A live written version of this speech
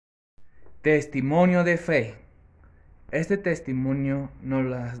Testimonio de Fe. Este testimonio nos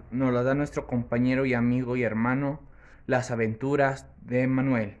la da nuestro compañero y amigo y hermano, Las Aventuras de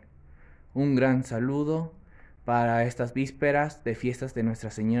Manuel. Un gran saludo para estas vísperas de fiestas de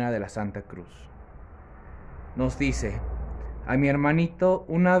Nuestra Señora de la Santa Cruz. Nos dice: a mi hermanito,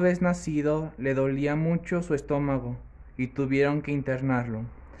 una vez nacido, le dolía mucho su estómago y tuvieron que internarlo.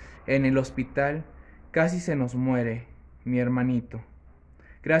 En el hospital casi se nos muere, mi hermanito.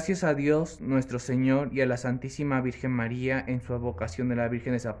 Gracias a Dios nuestro Señor y a la Santísima Virgen María, en su vocación de la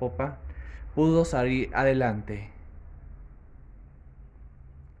Virgen de Zapopan, pudo salir adelante.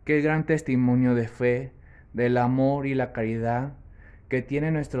 Qué gran testimonio de fe, del amor y la caridad que tiene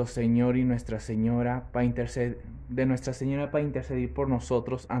nuestro Señor y Nuestra Señora para interceder por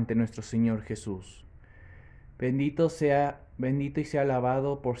nosotros ante nuestro Señor Jesús. Bendito y sea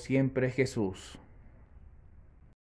alabado por siempre Jesús.